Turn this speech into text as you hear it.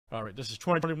All right, this is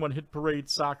 2021 Hit Parade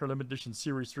Soccer Limited Edition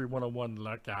Series 3 101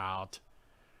 Lookout.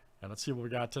 And let's see what we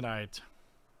got tonight.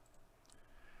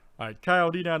 All right,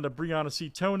 Kyle D down to Brianna C.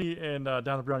 Tony, and down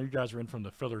to Brianna, you guys are in from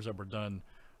the fillers that were done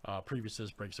previous to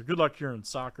this break. So good luck here in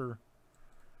soccer.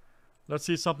 Let's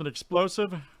see something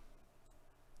explosive.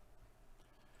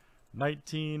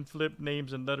 19 flip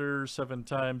names and letters 7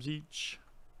 times each.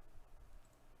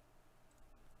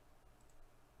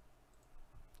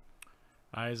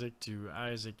 Isaac to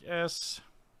Isaac S.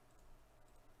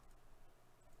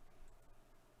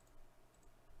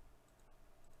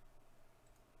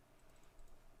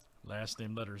 Last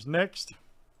name letters next.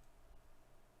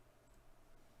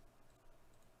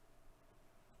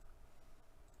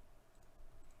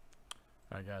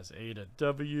 All right, guys, A to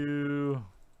W.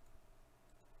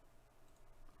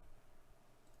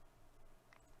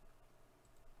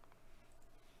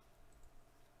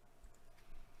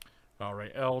 All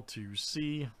right, L to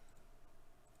C.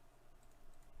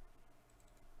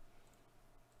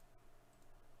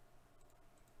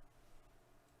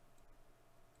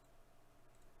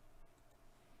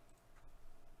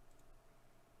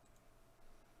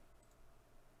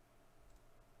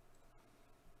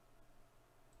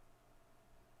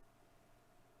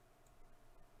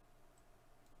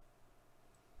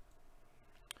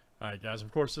 All right, guys,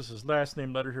 of course, this is last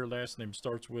name letter here. Last name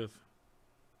starts with.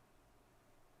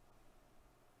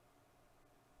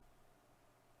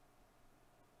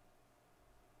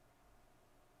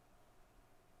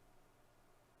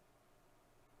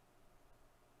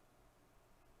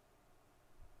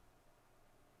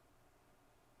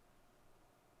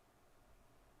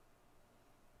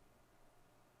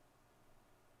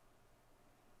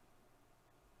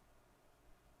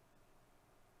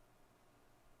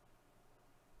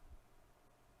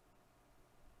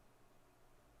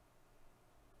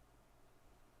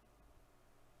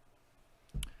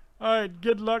 All right,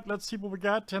 good luck. Let's see what we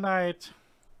got tonight.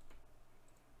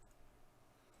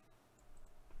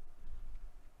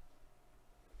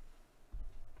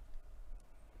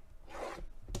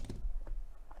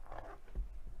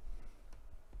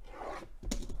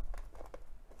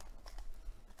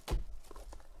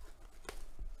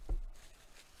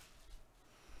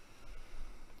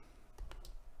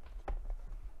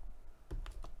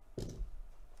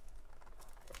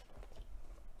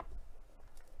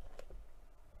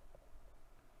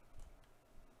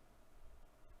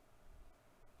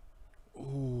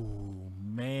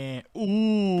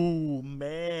 Ooh,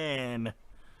 man.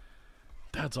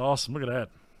 That's awesome. Look at that.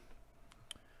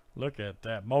 Look at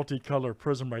that. Multicolor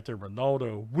prism right there.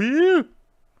 Ronaldo. Woo!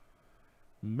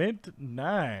 Mint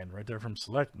 9 right there from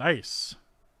Select. Nice.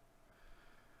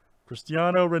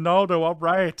 Cristiano Ronaldo. All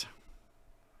right.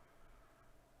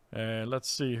 And let's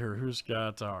see here. Who's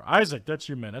got our Isaac? That's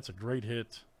you, man. That's a great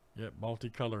hit. Yep,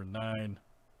 multicolor 9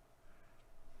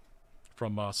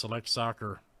 from Select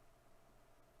Soccer.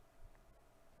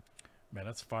 Man,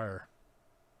 that's fire.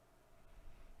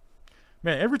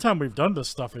 Man, every time we've done this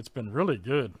stuff, it's been really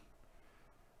good.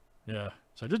 Yeah.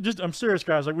 So I'm serious,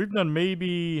 guys. Like, we've done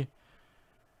maybe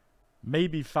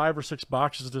 5 or 6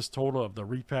 boxes of this total of the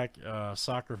repack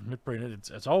soccer from Hit Parade.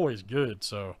 It's always good.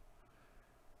 So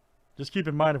just keep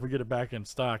in mind if we get it back in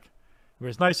stock.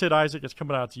 Anyways, nice hit, Isaac. It's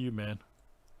coming out to you, man.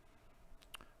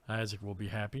 Isaac will be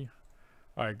happy.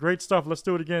 All right, great stuff. Let's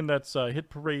do it again. That's Hit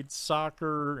Parade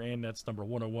Soccer, and that's number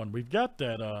 101. We've got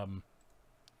that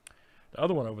the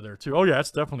other one over there too. Oh yeah,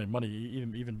 that's definitely money,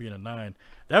 even being a 9.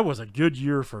 That was a good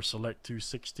year for Select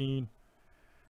 216.